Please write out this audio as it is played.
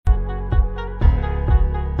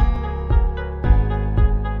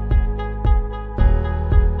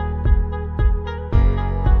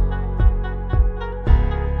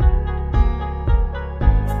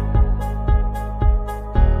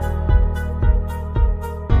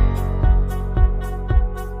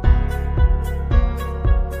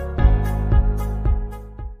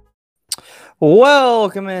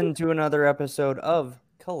Welcome into another episode of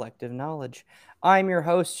Collective Knowledge. I'm your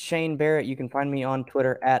host, Shane Barrett. You can find me on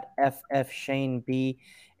Twitter at FFShaneB.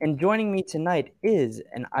 And joining me tonight is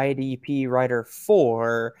an IDP writer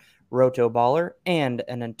for Rotoballer and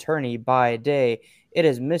an attorney by day. It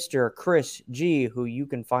is Mr. Chris G, who you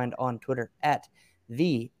can find on Twitter at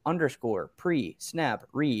the_pre-snap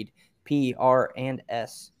read PR and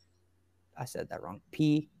S. I said that wrong.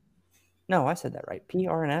 No, I said that right.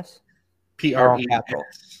 PR and S. Are all capital.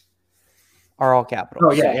 Are all capital.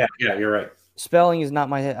 Oh, yeah, you're right. Spelling is not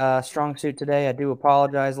my strong suit today. I do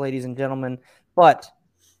apologize, ladies and gentlemen. But,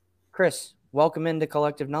 Chris, welcome into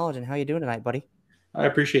Collective Knowledge, and how you doing tonight, buddy? I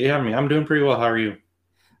appreciate you having me. I'm doing pretty well. How are you?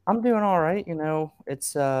 I'm doing all right. You know,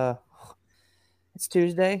 it's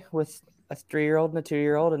Tuesday with a 3-year-old and a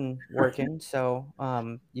 2-year-old and working. So,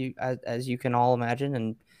 as you can all imagine,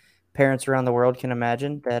 and parents around the world can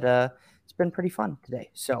imagine, that it's been pretty fun today.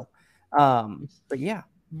 So, but yeah,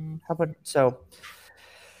 how about so?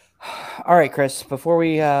 All right, Chris. Before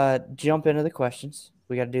we jump into the questions,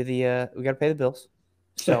 we got to do we got to pay the bills.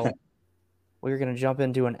 So we're gonna jump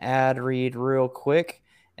into an ad read real quick,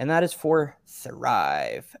 and that is for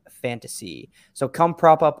Thrive Fantasy. So come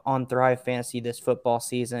prop up on Thrive Fantasy this football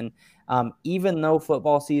season. Even though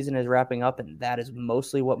football season is wrapping up, and that is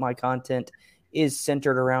mostly what my content is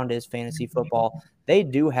centered around is fantasy football. They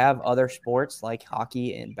do have other sports like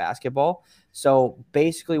hockey and basketball. So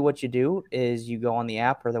basically what you do is you go on the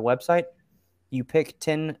app or the website, you pick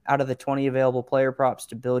 10 out of the 20 available player props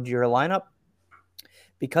to build your lineup.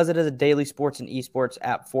 Because it is a daily sports and esports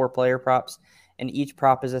app for player props, and each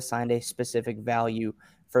prop is assigned a specific value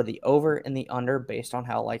for the over and the under based on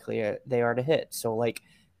how likely they are to hit. So like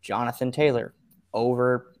Jonathan Taylor,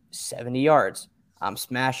 over 70 yards. I'm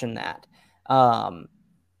smashing that.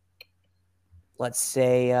 Let's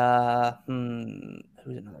say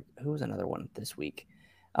who's another one this week?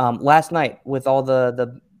 Last night with all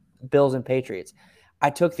the Bills and Patriots, I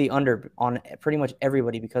took the under on pretty much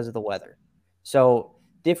everybody because of the weather. So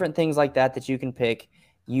different things like that you can pick.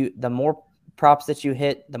 The more props that you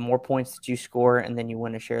hit, the more points that you score, and then you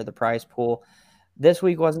win a share of the prize pool. This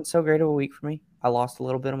week wasn't so great of a week for me. I lost a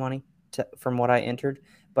little bit of money from what I entered,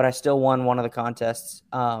 but I still won one of the contests.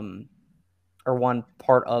 Or one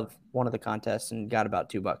part of one of the contests and got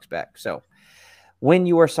about $2 back. So when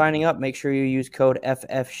you are signing up, make sure you use code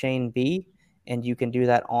FFShaneB, and you can do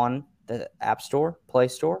that on the App Store, Play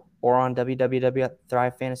Store, or on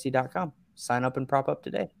www.thrivefantasy.com. Sign up and prop up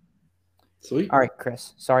today. Sweet. All right,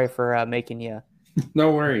 Chris. Sorry for making you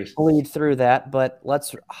no worries bleed through that, but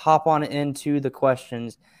let's hop on into the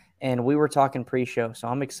questions. And we were talking pre-show, so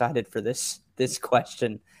I'm excited for this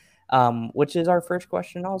question, which is our first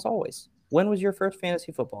question as always. When was your first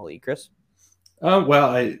fantasy football league, Chris?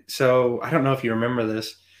 So I don't know if you remember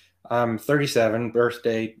this. I'm 37,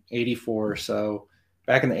 birthday 84. So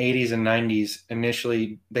back in the 80s and 90s,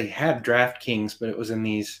 initially they had DraftKings, but it was in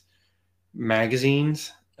these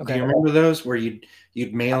magazines. Okay. Do you remember those where you'd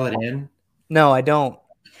mail it in? No, I don't.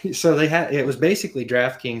 So it was basically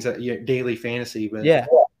DraftKings daily fantasy, but yeah.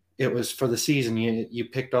 It was for the season. You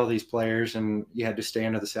picked all these players and you had to stay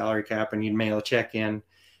under the salary cap, and you'd mail a check in.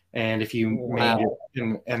 And if you made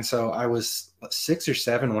it, and so I was 6 or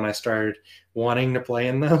 7 when I started wanting to play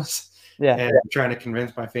in those, and trying to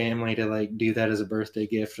convince my family to like do that as a birthday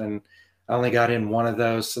gift. And I only got in one of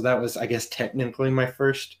those, so that was, I guess, technically my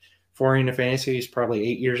first foray into fantasy. He's probably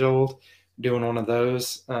 8 years old doing one of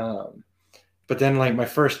those. But then, like my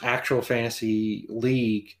first actual fantasy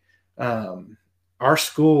league, our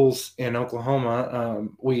schools in Oklahoma,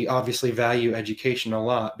 we obviously value education a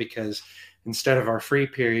lot because instead of our free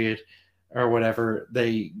period or whatever,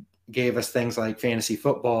 they gave us things like fantasy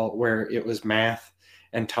football where it was math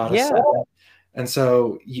and taught us that. And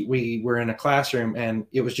so we were in a classroom, and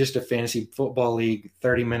it was just a fantasy football league,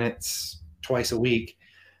 30 minutes twice a week.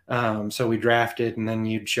 So we drafted, and then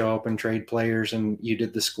you'd show up and trade players, and you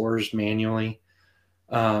did the scores manually.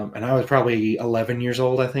 And I was probably 11 years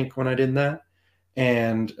old, I think, when I did that.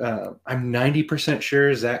 And I'm 90%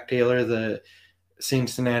 sure Zach Taylor, the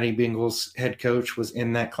Cincinnati Bengals head coach, was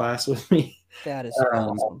in that class with me. That is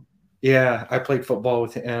awesome. Yeah, I played football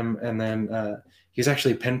with him, and then he was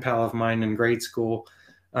actually a pen pal of mine in grade school.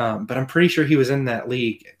 But I'm pretty sure he was in that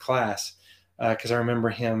league class because I remember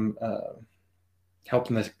him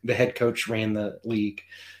helping the head coach ran the league.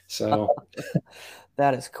 So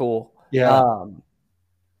that is cool. Yeah.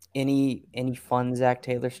 Any fun Zach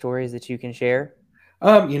Taylor stories that you can share? He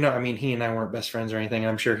and I weren't best friends or anything.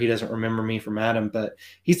 I'm sure he doesn't remember me from Adam, but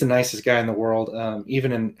he's the nicest guy in the world.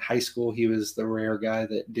 Even in high school, he was the rare guy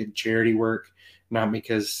that did charity work, not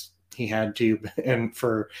because he had to, and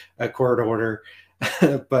for a court order,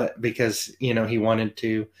 but because he wanted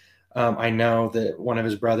to. I know that one of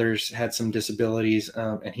his brothers had some disabilities,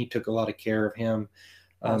 and he took a lot of care of him.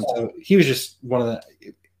 So he was just one of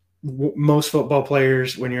the most football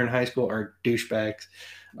players when you're in high school are douchebags,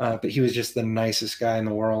 but he was just the nicest guy in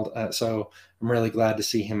the world. So I'm really glad to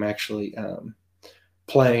see him actually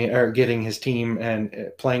playing or getting his team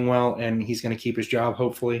and playing well, and he's going to keep his job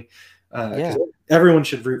hopefully. Because everyone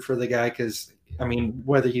should root for the guy. Because I mean,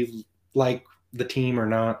 whether you like the team or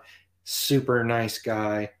not, super nice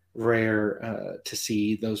guy. Rare to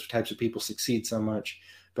see those types of people succeed so much,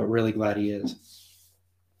 but really glad he is.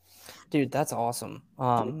 Dude, that's awesome.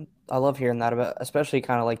 I love hearing that about, especially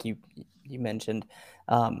kind of like you mentioned.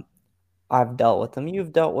 I've dealt with them.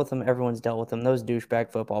 You've dealt with them. Everyone's dealt with them. Those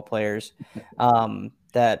douchebag football players,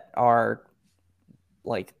 that are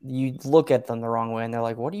like, you look at them the wrong way and they're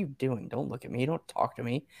like, "What are you doing? Don't look at me. Don't talk to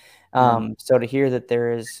me." So to hear that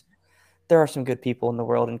there are some good people in the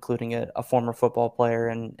world, including a former football player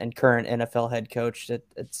and current NFL head coach,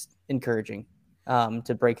 it's encouraging,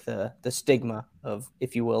 to break the stigma of,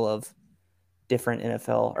 if you will, of different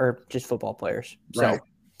NFL or just football players. Right.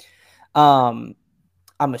 So,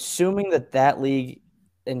 I'm assuming that league,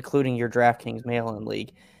 including your DraftKings mail-in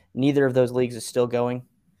league, neither of those leagues is still going.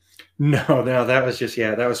 No, that was just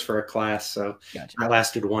that was for a class, so Gotcha. that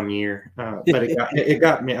lasted 1 year, but it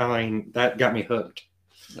got me. I mean, that got me hooked.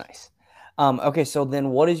 Nice. Okay, so then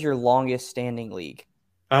what is your longest standing league?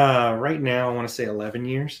 Right now, I want to say 11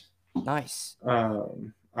 years. Nice.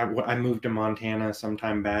 I moved to Montana some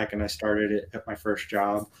time back, and I started it at my first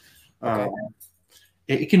job. Okay.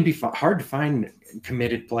 It can be hard to find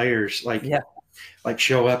committed players like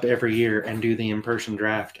show up every year and do the in-person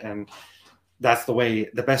draft, and that's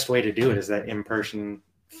the best way to do it is that in-person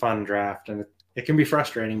fun draft, and it can be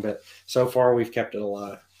frustrating, but so far we've kept it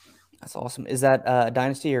alive. That's awesome. Is that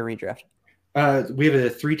dynasty or redraft? We have a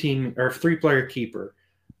 3-player keeper.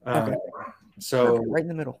 Okay. So perfect. Right in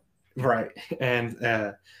the middle. Right. And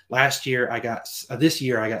this year I got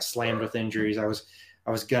slammed with injuries. I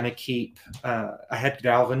was gonna keep I had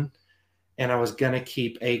Dalvin, and I was gonna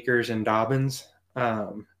keep Akers and Dobbins,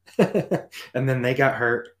 and then they got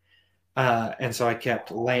hurt, and so I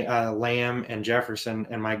kept Lamb and Jefferson,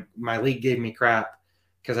 and my league gave me crap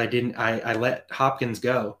because I let Hopkins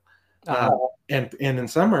go, and in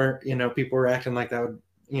summer people were acting like that would.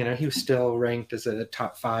 He was still ranked as a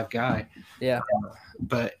top 5 guy. Yeah.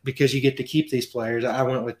 But because you get to keep these players, I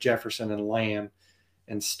went with Jefferson and Lamb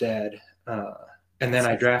instead. And then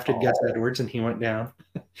I drafted Gus Edwards, and he went down.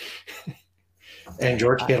 And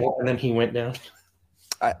George Kittle, and then he went down.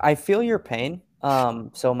 I feel your pain.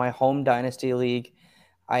 So my home dynasty league,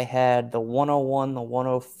 I had the 101, the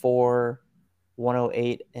 104,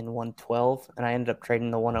 108, and 112, and I ended up trading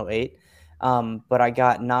the 108. But I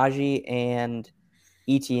got Najee and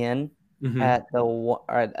ETN at the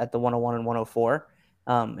 101 and 104.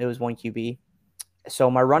 It was 1 QB. So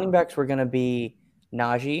my running backs were going to be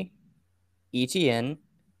Najee, ETN,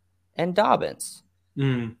 and Dobbins,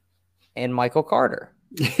 and Michael Carter,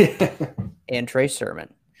 and Trey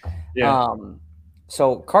Sermon. Yeah.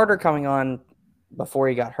 So Carter coming on before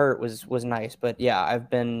he got hurt was nice, but yeah, I've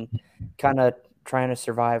been kind of trying to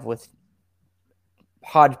survive with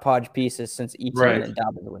hodgepodge pieces since ETN and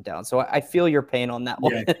Dobbins went down. So I feel your pain on that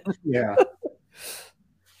one. Yeah.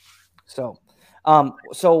 So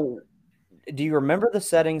do you remember the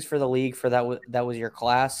settings for the league for that was your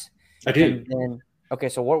class? I do. Okay,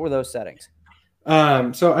 so what were those settings?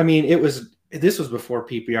 So I mean, this was before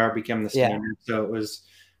PPR became the standard. So it was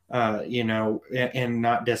and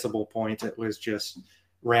not decibel points. It was just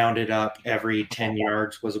rounded up. Every 10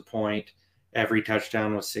 yards was a point. Every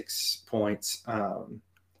touchdown was 6 points. I'm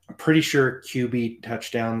pretty sure QB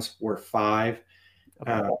touchdowns were 5.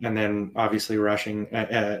 And then obviously rushing,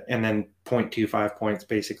 and then 0.25 points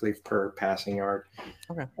basically per passing yard.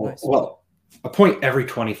 Okay, nice. Well, a point every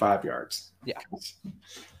 25 yards. Yeah.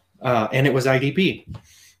 And it was IDP.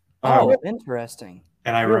 Interesting.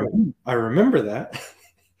 And I remember that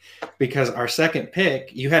because our second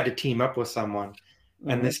pick, you had to team up with someone.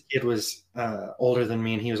 And this kid was older than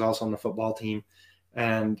me, and he was also on the football team.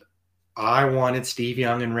 And I wanted Steve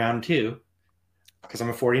Young in round 2 because I'm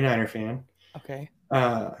a 49er fan. Okay.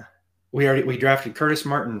 We drafted Curtis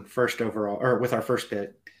Martin first overall, or with our first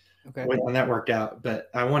pick. Okay. And that worked out. But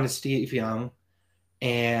I wanted Steve Young,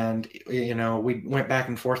 and we went back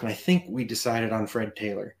and forth, and I think we decided on Fred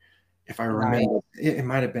Taylor. If I remember, it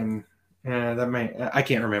might have been I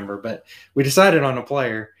can't remember, but we decided on a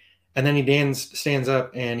player. And then he stands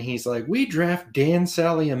up and he's like, "We draft Dan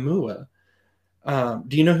Saliamua."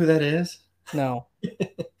 Do you know who that is? No.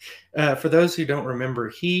 For those who don't remember,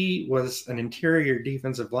 he was an interior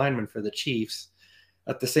defensive lineman for the Chiefs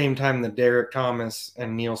at the same time that Derek Thomas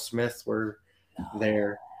and Neil Smith were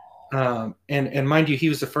there. And mind you, he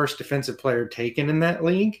was the first defensive player taken in that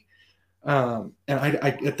league. And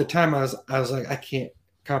I at the time I was like, I can't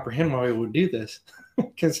comprehend why we would do this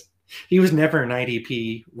because he was never an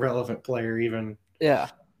IDP relevant player even Yeah.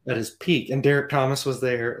 at his peak. And Derek Thomas was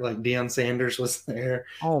there, like Deion Sanders was there,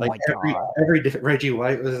 Oh like my God. every Reggie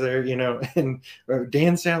White was there, and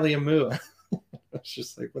Dan Saliamua. It's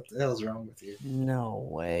just like, what the hell's wrong with you? No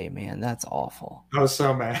way, man. That's awful. I was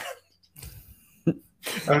so mad. I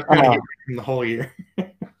was trying to get him the whole year.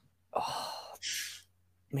 Oh,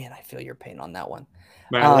 man, I feel your pain on that one.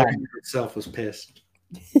 My electric itself was pissed.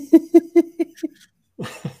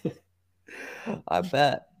 I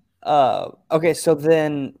bet. Okay, so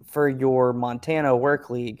then for your Montana work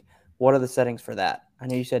league, what are the settings for that? I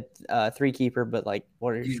know you said 3 keeper, but like,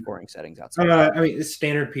 what are your scoring settings outside? I mean, it's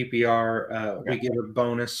standard PPR. Okay. We give a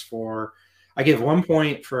bonus I give 1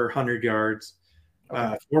 point for 100 yards,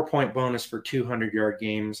 Okay. 4-point bonus for 200-yard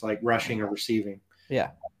games, like rushing or receiving.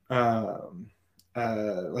 Yeah. I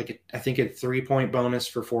think a 3-point bonus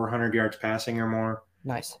for 400 yards passing or more.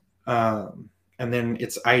 Nice. And then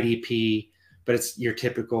it's IDP, but it's your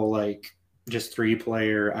typical like just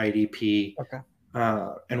 3-player IDP. Okay.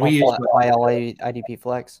 And we use IDP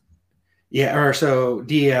flex. Yeah, or so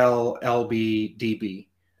DL, LB, DB.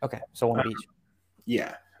 Okay, so one of each.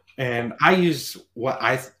 Yeah, and I use what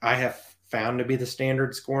I have found to be the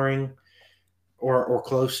standard scoring, or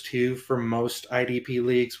close to for most IDP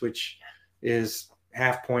leagues, which is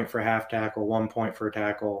half point for half tackle, 1 point for a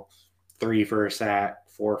tackle, 3 for a sack,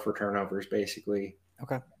 4 for turnovers, basically.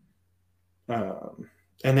 Okay.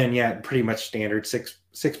 And then pretty much standard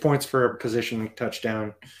 6 points for a position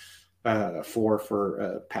touchdown, 4 for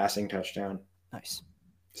a passing touchdown. Nice.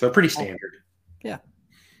 So pretty standard. Yeah.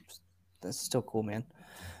 That's still cool, man.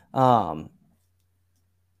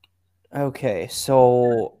 Okay,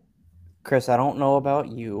 so Chris, I don't know about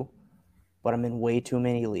you, but I'm in way too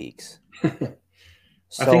many leagues. I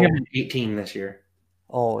think I'm in 18 this year.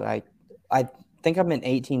 Oh, I think I'm in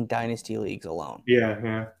 18 dynasty leagues alone.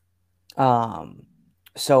 Yeah.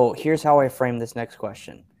 So here's how I frame this next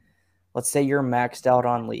question. Let's say you're maxed out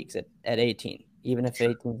on leagues at 18, even if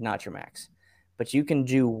 18 is not your max. But you can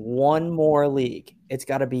do one more league. It's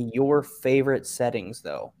got to be your favorite settings,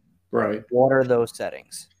 though. Right. What are those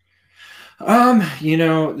settings?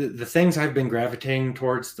 The things I've been gravitating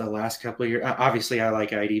towards the last couple of years, obviously I like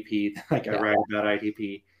IDP, I write about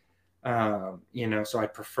IDP. So I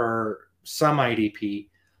prefer some IDP.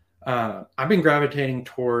 I've been gravitating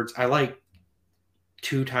towards, I like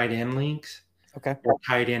 2 tight end leagues. Okay. Or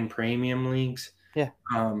tight end premium leagues. Yeah.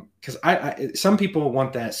 Because some people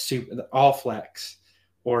want that all flex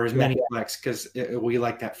or as many flex because we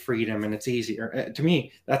like that freedom and it's easier. To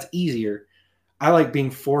me, that's easier. I like being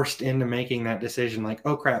forced into making that decision. Like,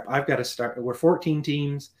 oh crap, I've got to start. We're 14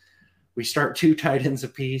 teams. We start 2 tight ends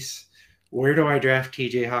apiece. Where do I draft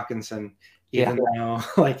TJ Hawkinson? Even though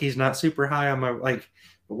like he's not super high on my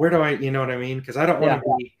where do I? You know what I mean? Because I don't want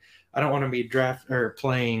to be. I don't want to be draft or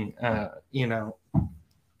playing,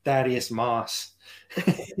 Thaddeus Moss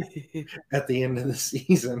at the end of the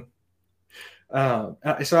season. So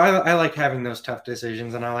I like having those tough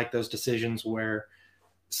decisions, and I like those decisions where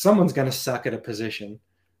someone's going to suck at a position.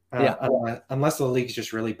 Unless the league's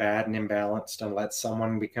just really bad and imbalanced and let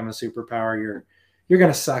someone become a superpower, you're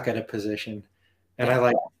going to suck at a position. And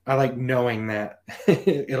I like knowing that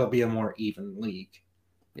it'll be a more even league.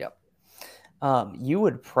 Yep. You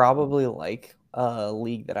would probably like a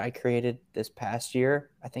league that I created this past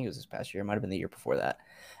year. I think it was this past year. It might have been the year before that.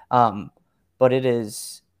 But it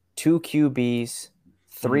is 2 QBs,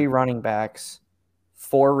 3 running backs,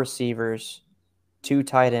 4 receivers, 2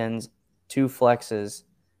 tight ends, 2 flexes,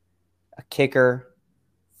 a kicker,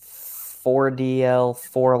 4 DL,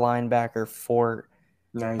 4 linebacker, 4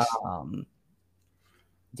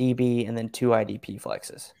 DB, and then 2 IDP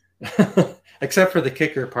flexes. Except for the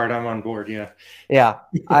kicker part, I'm on board. Yeah.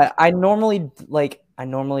 I normally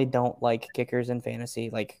don't like kickers in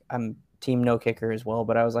fantasy. Like I'm team no kicker as well,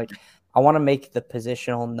 but I was like, I want to make the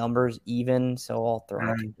positional numbers even, so I'll throw in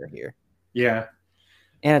a kicker here. Yeah.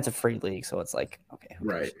 And it's a free league, so it's like, okay.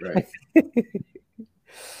 Right.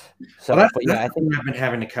 So, that's I think I've been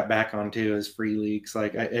having to cut back on too is free leagues.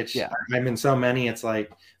 Like I'm in so many, it's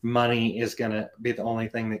like money is gonna be the only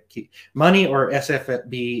thing that money or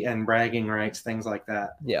SFB and bragging rights, things like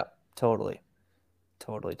that. Yeah, totally.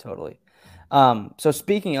 So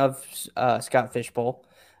speaking of Scott Fishbowl,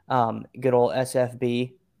 good old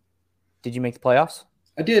SFB, did you make the playoffs?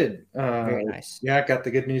 I did. Very nice. Yeah, I got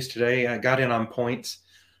the good news today. I got in on points,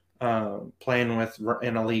 playing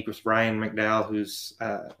in a league with Ryan McDowell, who's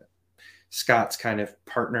Scott's kind of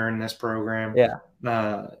partner in this program. Yeah.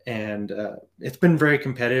 And it's been very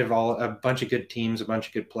competitive. A bunch of good teams, a bunch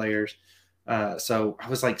of good players. So I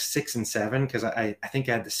was like 6-7 because I think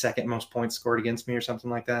I had the second most points scored against me or something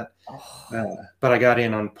like that. Oh, But I got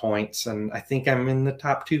in on points, and I think I'm in the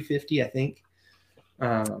top 250. I think.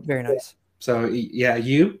 very nice. So yeah,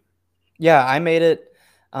 you. Yeah, I made it.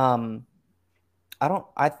 I don't.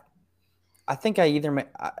 I think I either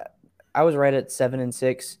I was right at 7 and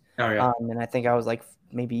 6, Oh yeah. and I think I was like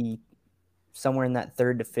maybe somewhere in that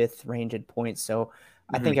third to fifth range at points. So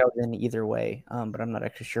I think Mm-hmm. I was in either way, but I'm not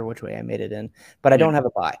actually sure which way I made it in. But I Yeah. don't have a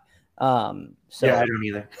bye. Yeah, I So don't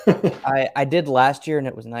either. I did last year and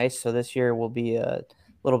it was nice. So this year will be a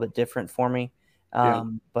little bit different for me. Yeah.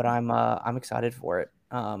 But I'm excited for it.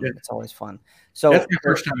 Yeah. It's always fun. That's So my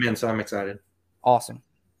first time in, so I'm excited. awesome.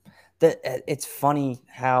 That it's funny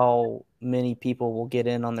how many people will get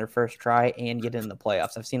in on their first try and get in the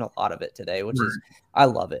playoffs. I've seen a lot of it today, which is I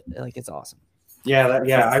love it. Like it's awesome. Yeah,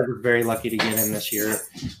 I was very lucky to get in this year.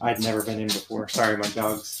 I'd never been in before. Sorry, my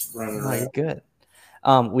dog's running No, you're around. good.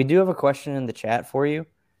 We do have a question in the chat for you.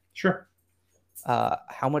 Sure.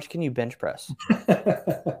 How much can you bench press?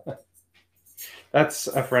 That's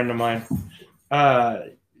a friend of mine.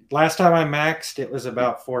 Last time I maxed, it was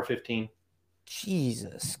about 415.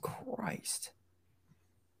 Jesus Christ.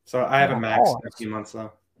 So I haven't maxed in a few months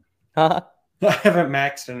though. I haven't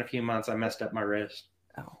maxed in a few months. I messed up my wrist.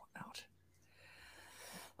 Oh, ouch.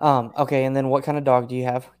 Okay, and then what kind of dog do you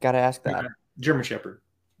have? Got to ask that. German Shepherd.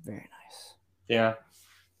 Very nice. Yeah.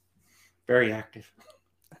 Very active.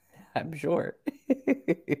 I'm sure.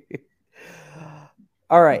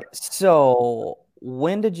 All right. So,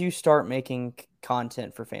 when did you start making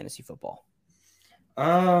content for fantasy football?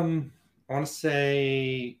 I want to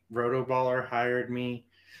say Rotoballer hired me.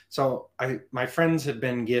 So my friends had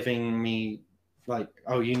been giving me like,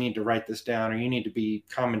 oh, you need to write this down or you need to be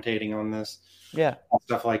commentating on this. Yeah.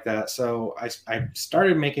 Stuff like that. So I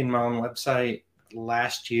started making my own website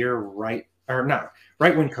last year, right when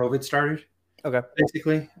COVID started. Okay.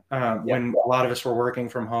 Basically, when a lot of us were working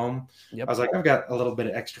from home, Yep. I was like, I've got a little bit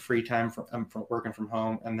of extra free time from working from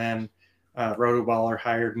home. And then Rotoballer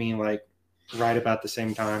hired me like right about the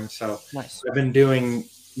same time. So Nice. I've been doing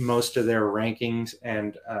most of their rankings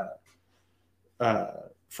and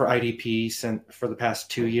for IDP for the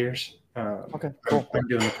past 2 years. Okay, cool. I'm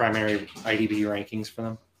doing the primary IDP rankings for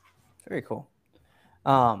them. Very cool.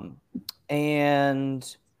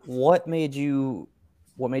 And what made you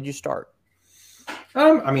start?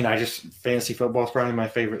 I mean, fantasy football is probably my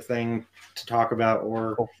favorite thing to talk about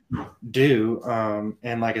or do.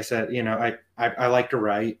 And like I said, I like to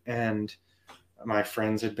write, and my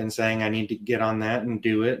friends had been saying I need to get on that and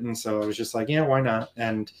do it. And so I was just like, yeah, why not?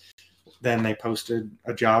 And then they posted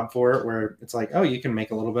a job for it where it's like, oh, you can make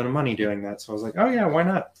a little bit of money doing that. So I was like, oh yeah, why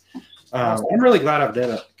not? I'm really glad I've did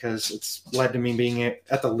it because it's led to me being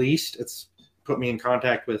at the least, it's put me in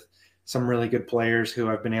contact with some really good players who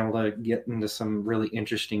I've been able to get into some really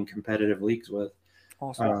interesting competitive leagues with.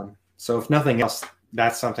 Awesome. So if nothing else,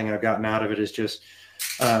 that's something I've gotten out of it is just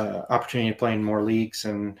opportunity to play in more leagues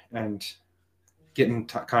and get in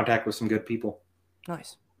contact with some good people.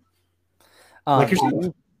 Nice. Like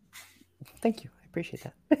yourself. Thank you. I appreciate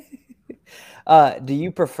that. Do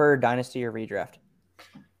you prefer Dynasty or Redraft?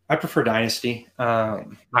 I prefer Dynasty.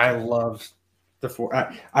 I love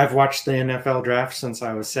I've watched the NFL draft since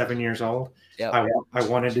I was 7 years old. Yep. I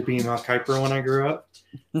wanted to be Mel Kiper when I grew up,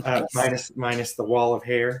 nice. minus the wall of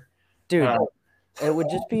hair. Dude, it would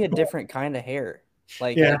just be a different kind of hair.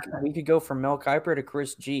 Like we could go from Mel Kiper to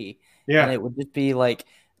Chris G. Yeah. And it would just be like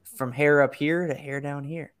from hair up here to hair down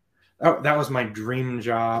here. Oh, that was my dream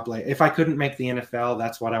job. Like if I couldn't make the NFL,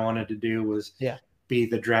 that's what I wanted to do was be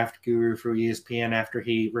the draft guru for ESPN after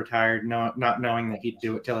he retired, not knowing that he'd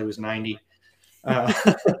do it till he was 90. But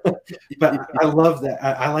I love that.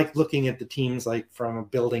 I like looking at the teams like from a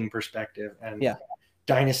building perspective, and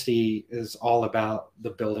Dynasty is all about the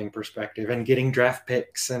building perspective and getting draft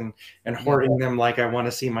picks and hoarding them like I want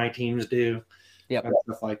to see my teams do. And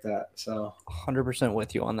stuff like that. So 100%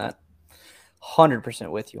 with you on that.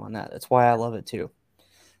 100% with you on that. That's why I love it too.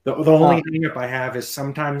 The only hang up I have is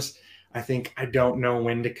sometimes I think I don't know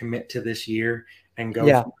when to commit to this year and go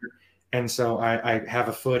for it. And so I have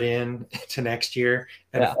a foot in to next year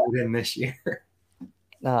and a foot in this year.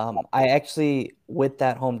 I actually, with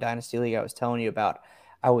that home dynasty league I was telling you about,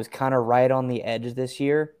 I was kind of right on the edge this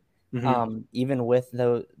year, even with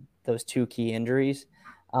those two key injuries.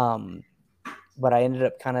 But I ended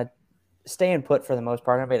up kind of staying put for the most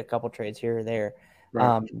part. I made a couple trades here or there,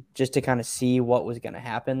 Right. just to kind of see what was going to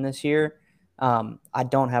happen this year. I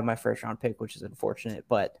don't have my first round pick, which is unfortunate,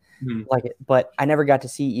 but Mm. but I never got to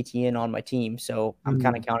see ETN on my team, so I'm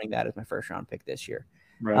kind of Mm. counting that as my first round pick this year.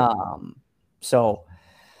 Right. So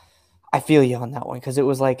I feel you on that one because it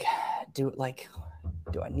was like, do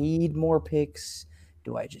I need more picks?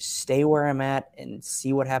 Do I just stay where I'm at and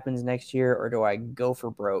see what happens next year, or do I go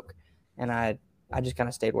for broke? And I just kind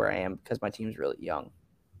of stayed where I am because my team's really young.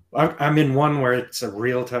 I'm in one where it's a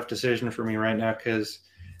real tough decision for me right now because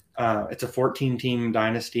it's a 14-team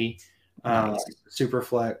dynasty, Nice. super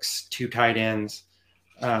flex, 2 tight ends,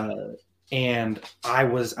 and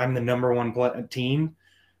I'm the number one team,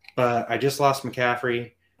 but I just lost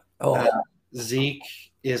McCaffrey. Oh, Zeke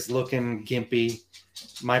is looking gimpy.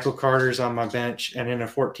 Michael Carter's on my bench, and in a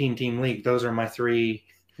 14-team league, those are my 3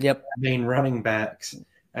 yep. main running backs.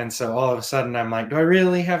 And so all of a sudden, I'm like, do I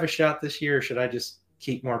really have a shot this year? Or should I just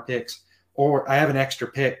keep more picks? Or I have an extra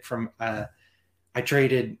pick from I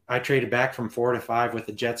traded back from 4 to 5 with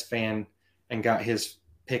the Jets fan and got his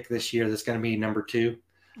pick this year. That's going to be number 2.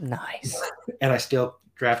 Nice. And I still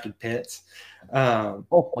drafted Pitts.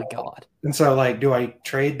 Oh my God. And so, like, do I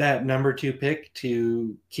trade that number 2 pick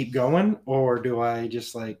to keep going, or do I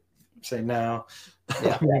just like say no?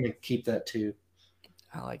 Yeah. I'm going to keep that too.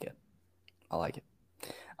 I like it.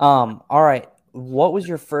 All right. What was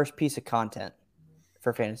your first piece of content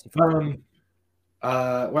for fantasy football?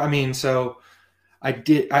 Well, I mean, so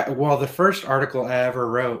the first article I ever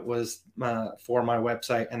wrote was for my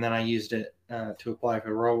website, and then I used it to apply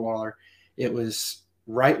for RollWaller. It was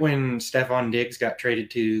right when Stephon Diggs got traded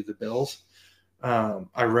to the Bills.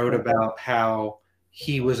 I wrote about how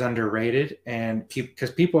he was underrated, and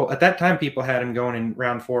because people at that time, people had him going in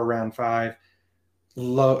round 4, round 5,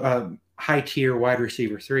 low, high tier wide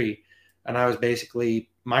receiver 3, and I was basically,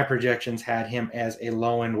 my projections had him as a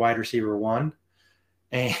low end wide receiver 1.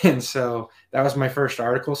 And so that was my first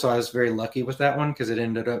article. So I was very lucky with that one because it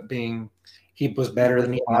ended up being, he was better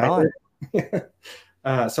than even I did.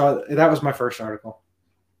 So that was my first article.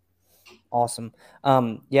 Awesome.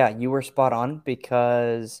 Yeah, you were spot on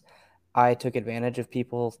because I took advantage of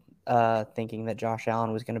people thinking that Josh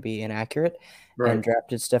Allen was going to be inaccurate and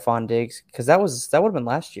drafted Stephon Diggs because that would have been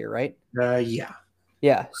last year, right? Yeah.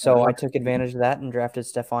 Yeah. So I took advantage of that and drafted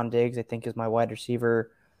Stephon Diggs, I think, is my wide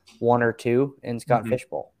receiver 1 or 2 in Scott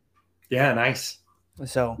Fishbowl. Yeah, nice.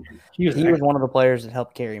 So he was one of the players that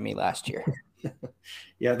helped carry me last year.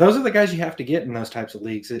 Yeah, those are the guys you have to get in those types of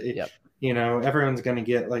leagues. Yep. You know, everyone's going to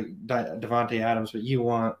get like Devontae Adams, but you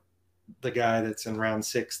want the guy that's in round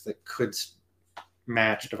 6 that could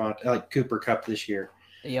match Devontae, like Cooper Kupp this year.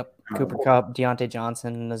 Yep. Cooper Kupp, Deontay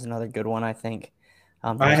Johnson is another good one, I think.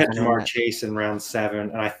 I had Jamar Chase in round 7,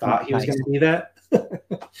 and I thought he was going to be that.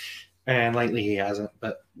 And lately he hasn't,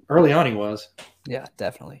 but early on he was. Yeah,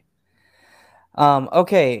 definitely.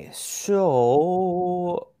 Okay,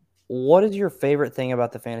 so what is your favorite thing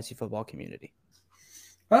about the fantasy football community?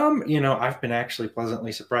 You know, I've been actually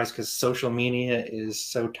pleasantly surprised because social media is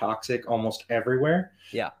so toxic almost everywhere.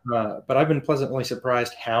 Yeah. But I've been pleasantly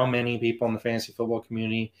surprised how many people in the fantasy football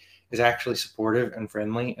community is actually supportive and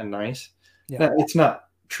friendly and nice. Yeah. It's not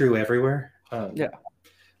true everywhere.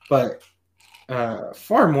 But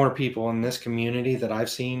far more people in this community that I've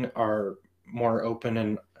seen are more open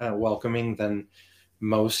and welcoming than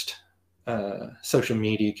most social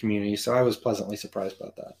media communities. So I was pleasantly surprised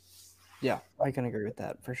about that. Yeah, I can agree with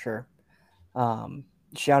that for sure.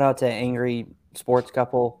 Shout out to Angry Sports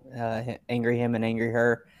Couple, Angry Him and Angry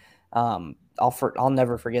Her. I'll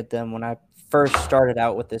never forget them when I first started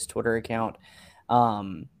out with this Twitter account,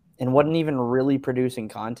 and wasn't even really producing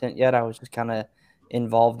content yet. I was just kind of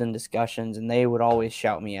involved in discussions, and they would always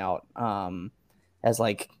shout me out as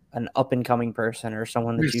like an up and coming person or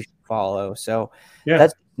someone that you should follow. So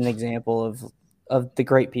that's an example of the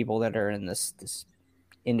great people that are in this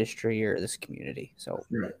industry or this community. So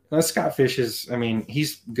Scott Fish is, I mean,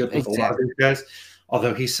 he's good with a lot of these guys,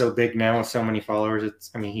 although he's so big now with so many followers.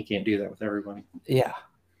 He can't do that with everybody. Yeah,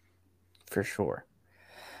 for sure.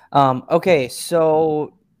 Okay,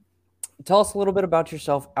 so tell us a little bit about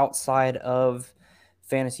yourself outside of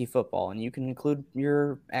fantasy football, and you can include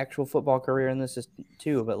your actual football career in this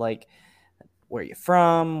too, but like, where are you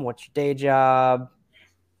from? What's your day job?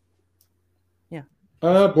 Yeah.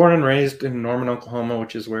 Born and raised in Norman, Oklahoma,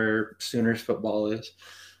 which is where Sooners football is.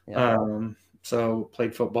 Yeah. So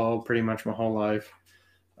played football pretty much my whole life.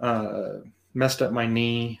 Messed up my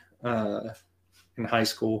knee in high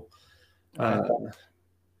school. So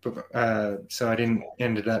I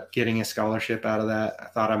ended up getting a scholarship out of that. I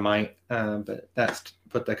thought I might, but that's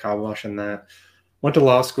put the kibosh in that. Went to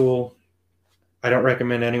law school, I don't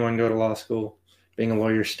recommend anyone go to law school. Being a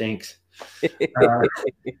lawyer stinks. Uh,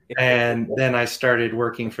 and then I started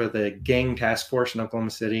working for the gang task force in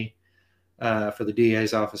Oklahoma City for the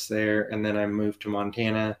DA's office there. And then I moved to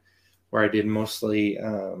Montana, where I did mostly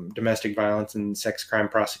domestic violence and sex crime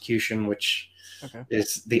prosecution, which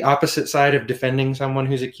is the opposite side of defending someone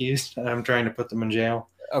who's accused. I'm trying to put them in jail.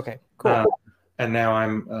 Okay, cool. And now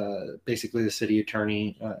I'm basically the city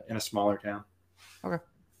attorney in a smaller town. Okay,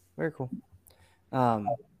 very cool.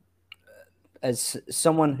 As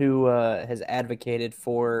someone who has advocated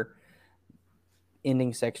for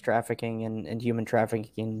ending sex trafficking and human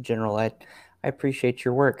trafficking in general, I appreciate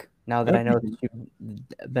your work now that I know that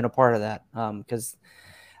you've been a part of that. Because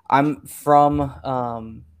I'm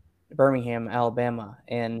from Birmingham, Alabama,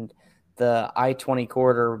 and the I-20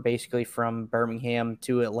 corridor, basically from Birmingham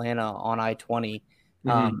to Atlanta on I-20,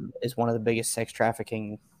 is one of the biggest sex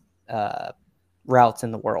trafficking routes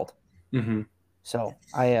in the world. Mm-hmm. So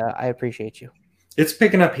I appreciate you. It's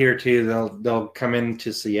picking up here too. They'll come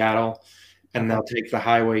into Seattle, and they'll take the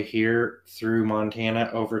highway here through Montana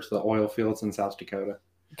over to the oil fields in South Dakota.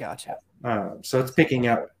 Gotcha. So it's picking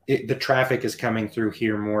up. The traffic is coming through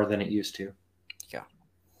here more than it used to. Yeah.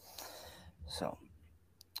 So,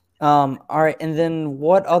 all right. And then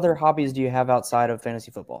what other hobbies do you have outside of fantasy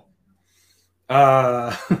football?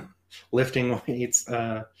 Lifting weights.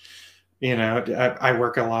 I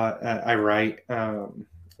work a lot. I write.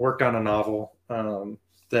 Worked on a novel that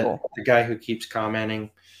the guy who keeps commenting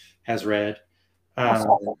has read.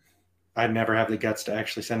 Awesome. I never have the guts to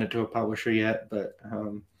actually send it to a publisher yet, but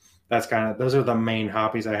those are the main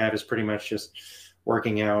hobbies I have, is pretty much just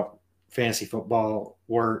working out, fantasy football,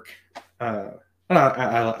 work. I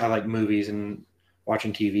like movies and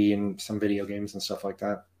watching TV and some video games and stuff like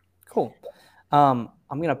that. Cool. I'm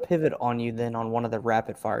going to pivot on you then on one of the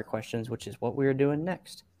rapid fire questions, which is what we're doing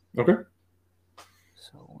next. Okay.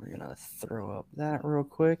 So we're going to throw up that real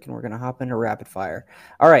quick, and we're going to hop into rapid fire.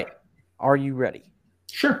 All right. Are you ready?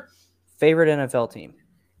 Sure. Favorite NFL team?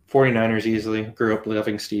 49ers easily. Grew up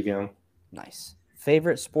loving Steve Young. Nice.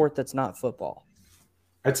 Favorite sport that's not football?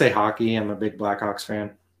 I'd say hockey. I'm a big Blackhawks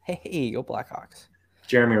fan. Hey, go Blackhawks.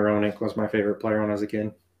 Jeremy Roenick was my favorite player when I was a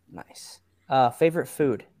kid. Nice. Favorite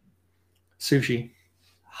food? Sushi.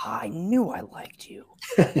 I knew I liked you.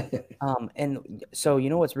 And so you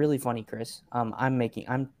know what's really funny, Chris? I'm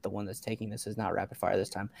the one that's taking this as not rapid fire this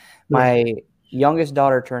time. My youngest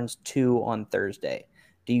daughter turns 2 on Thursday.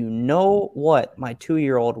 Do you know what my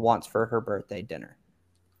 2-year-old wants for her birthday dinner?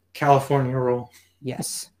 California roll.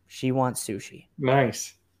 Yes, she wants sushi.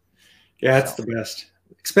 Nice. Yeah, it's the best.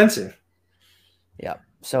 Expensive. Yeah.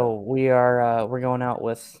 So we're going out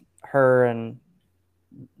with her and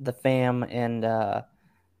the fam, and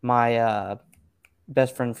my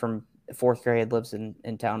best friend from 4th grade lives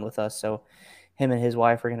in town with us. So him and his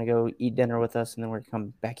wife are going to go eat dinner with us, and then we're going to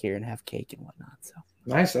come back here and have cake and whatnot. So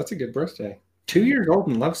nice. That's a good birthday. 2 years old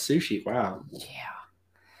and loves sushi. Wow.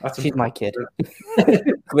 Yeah. She's my kid.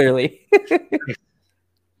 Clearly.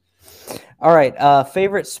 All right.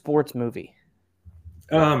 Favorite sports movie?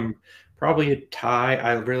 Probably a tie.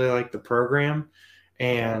 I really like The Program,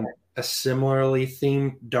 and a similarly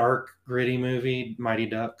themed, dark, gritty movie, Mighty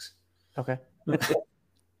Ducks. Okay.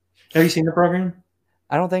 Have you seen The Program?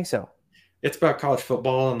 I don't think so. It's about college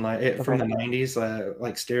football and from the 90s.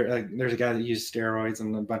 There's a guy that used steroids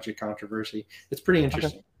and a bunch of controversy. It's pretty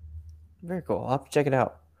interesting. Okay. Very cool. I'll have to check it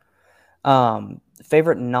out.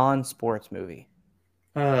 Favorite non-sports movie?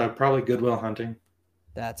 Probably Good Will Hunting.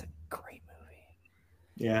 That's a great movie.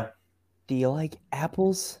 Yeah. Do you like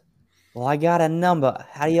apples? Well, I got a number.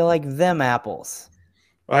 How do you like them apples?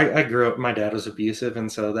 I grew up, my dad was abusive,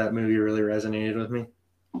 and so that movie really resonated with me.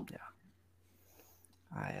 Yeah.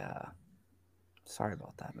 Sorry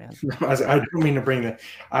about that, man. I don't mean to bring that.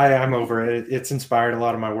 I'm over it. It's inspired a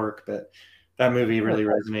lot of my work, but that movie really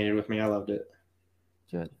resonated with me. I loved it.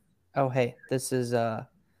 Good. Oh, hey, this is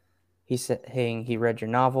he said, hey, he read your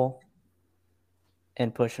novel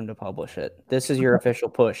and push him to publish it. This is your official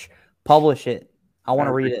push. Publish it. I want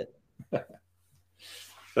to read it.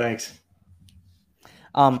 Thanks.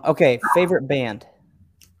 Okay, favorite band?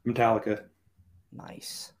 Metallica.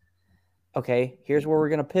 Nice. Okay, here's where we're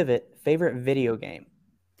gonna pivot. Favorite video game?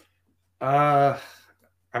 The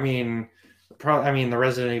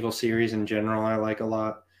Resident Evil series in general I like a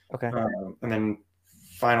lot. Okay. And then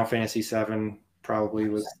Final Fantasy VII probably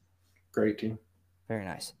was great too. Very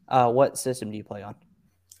nice. What system do you play on?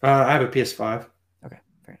 I have a PS5. Okay,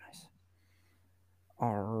 very nice.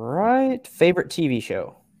 All right. Favorite TV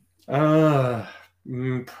show?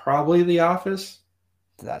 Probably The Office.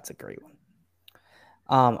 That's a great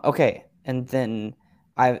one. Okay, and then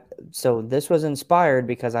So this was inspired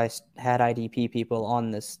because had IDP people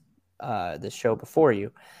on this show before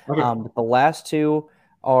you. Okay. But the last two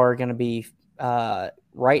are going to be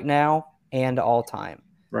right now and all time.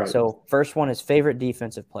 Right. So first one is favorite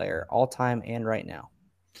defensive player, all time and right now.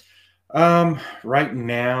 Right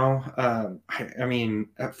now, I mean,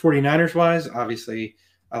 49ers wise, obviously,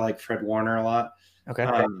 I like Fred Warner a lot. Okay.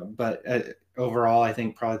 But overall, I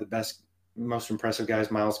think probably the best, most impressive guy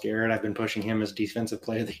is Myles Garrett. I've been pushing him as defensive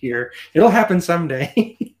player of the year. It'll happen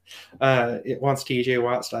someday. Once TJ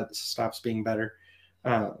Watt stops being better.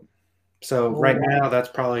 So right now, that's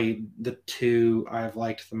probably the two I've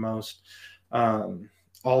liked the most.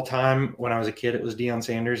 All time, when I was a kid, it was Deion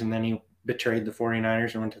Sanders, and then he betrayed the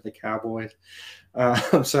 49ers and went to the Cowboys.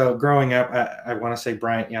 So growing up, I want to say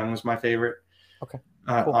Bryant Young was my favorite. Okay.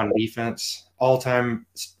 Cool. On defense. All-time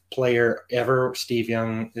player ever, Steve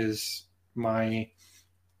Young is my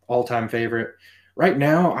all-time favorite. Right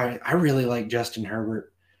now, I really like Justin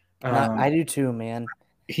Herbert. I do too, man.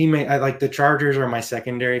 I like the Chargers are my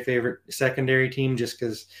secondary team just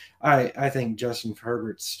because I think Justin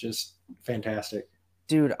Herbert's just fantastic.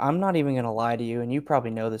 Dude, I'm not even going to lie to you, and you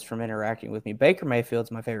probably know this from interacting with me. Baker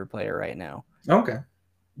Mayfield's my favorite player right now. Okay.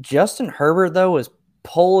 Justin Herbert, though, is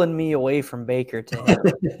pulling me away from Baker to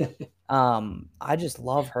him. I just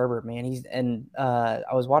love Herbert, man. I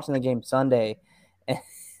was watching the game Sunday,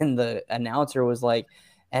 and the announcer was like,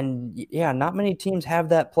 and yeah, not many teams have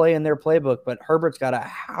that play in their playbook, but Herbert's got a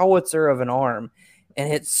howitzer of an arm,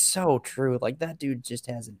 and it's so true. Like that dude just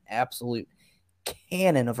has an absolute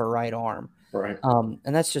cannon of a right arm. Right.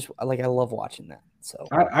 And that's just like I love watching that. So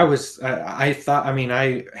I thought, I mean,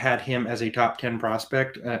 I had him as a top 10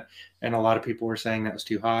 prospect, and a lot of people were saying that was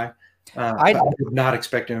too high. I did not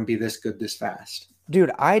expect him to be this good this fast.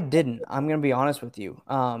 Dude, I didn't. I'm going to be honest with you.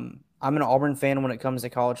 I'm an Auburn fan when it comes to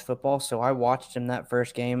college football, so I watched him that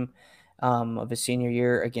first game of his senior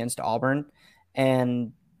year against Auburn,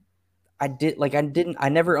 and I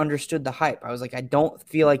never understood the hype. I was like, I don't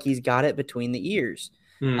feel like he's got it between the ears.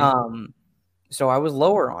 So I was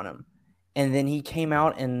lower on him. And then he came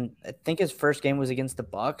out, and I think his first game was against the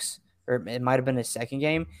Bucks, or it might have been his second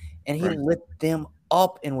game, and he lit them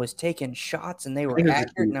up and was taking shots, and they were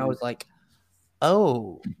accurate. And I was like,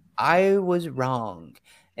 oh, I was wrong.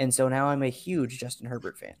 And so now I'm a huge Justin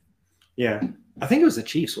Herbert fan. Yeah. I think it was the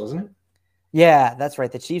Chiefs, wasn't it? Yeah, that's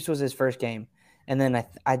right. The Chiefs was his first game. And then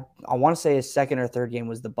I want to say his second or third game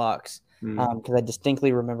was the Bucks, because I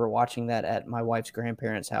distinctly remember watching that at my wife's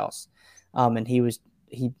grandparents' house. And he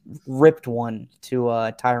ripped one to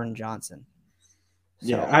Tyron Johnson. So.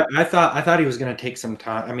 Yeah, I thought he was going to take some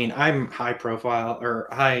time. I mean, I'm high profile or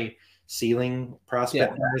high ceiling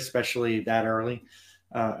prospect, especially that early,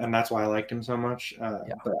 and that's why I liked him so much.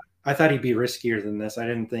 But I thought he'd be riskier than this. I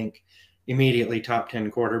didn't think immediately top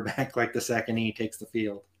 10 quarterback like the second he takes the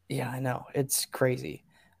field. Yeah, I know, it's crazy.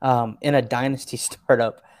 In a dynasty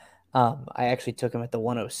startup, I actually took him at the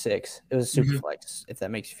 106. It was a super flex, if that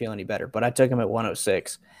makes you feel any better. But I took him at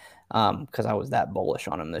 106 because I was that bullish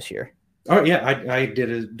on him this year. Oh yeah, I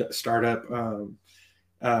did a startup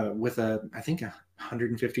with I think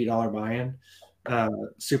 $150 buy-in,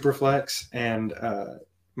 super flex, and I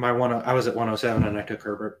was at 107 and I took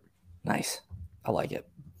Herbert. Nice, I like it.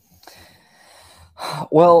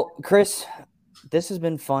 Well, Chris, this has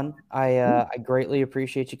been fun. I greatly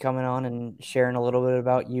appreciate you coming on and sharing a little bit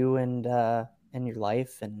about you and your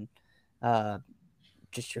life and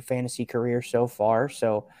just your fantasy career so far.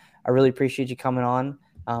 So I really appreciate you coming on.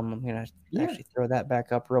 I'm going to actually throw that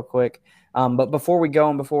back up real quick. But before we go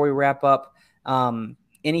and before we wrap up,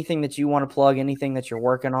 anything that you want to plug, anything that you're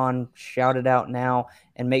working on, shout it out now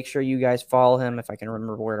and make sure you guys follow him, if I can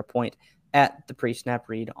remember where to point, at the Pre-Snap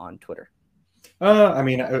Read on Twitter. I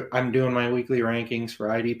mean, I'm doing my weekly rankings for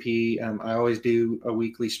IDP. I always do a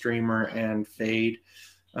weekly streamer and fade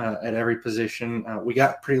at every position. We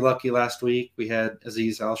got pretty lucky last week. We had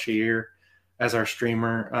Aziz Al-Shir as our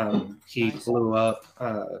streamer. He blew up.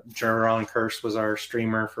 Jaron Curse was our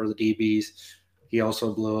streamer for the DBs. He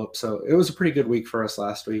also blew up. So it was a pretty good week for us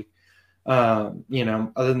last week. Other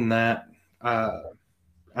than that, I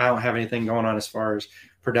don't have anything going on as far as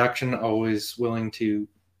production. Always willing to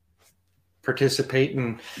participate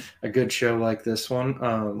in a good show like this one.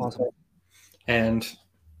 And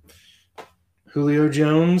Julio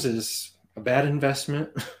Jones is a bad investment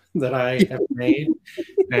that I have made.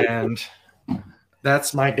 And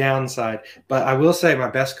that's my downside. But I will say my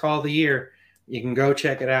best call of the year, you can go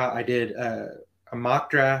check it out. I did a mock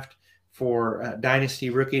draft for Dynasty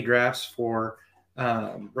rookie drafts for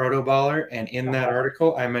Rotoballer. And in that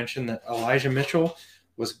article, I mentioned that Elijah Mitchell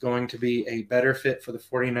was going to be a better fit for the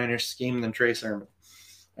 49ers scheme than Trey Sermon.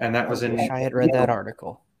 and that I was wish in I had read that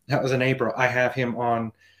article. that was in April. I have him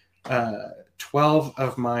on 12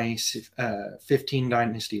 of my 15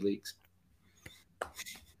 dynasty leagues.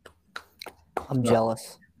 I'm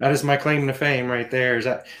jealous. That is my claim to fame right there. Is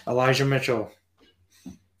that Elijah Mitchell?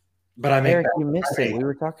 But I make Eric, that. you missed it. We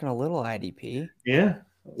were talking a little IDP. Yeah,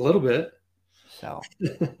 a little bit. So,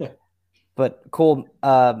 but cool.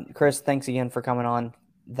 Chris, thanks again for coming on.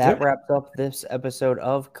 That Yep. wraps up this episode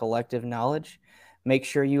of Collective Knowledge. Make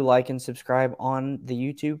sure you like and subscribe on the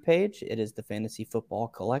YouTube page. It is the Fantasy Football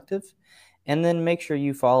Collective. And then make sure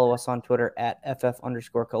you follow us on Twitter at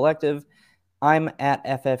FF_collective. I'm at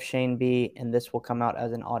FF Shane B, and this will come out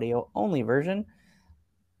as an audio only version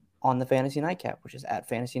on the Fantasy Nightcap, which is at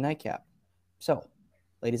Fantasy Nightcap. So,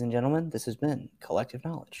 ladies and gentlemen, this has been Collective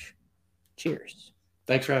Knowledge. Cheers.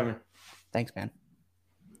 Thanks for having me. Thanks, man.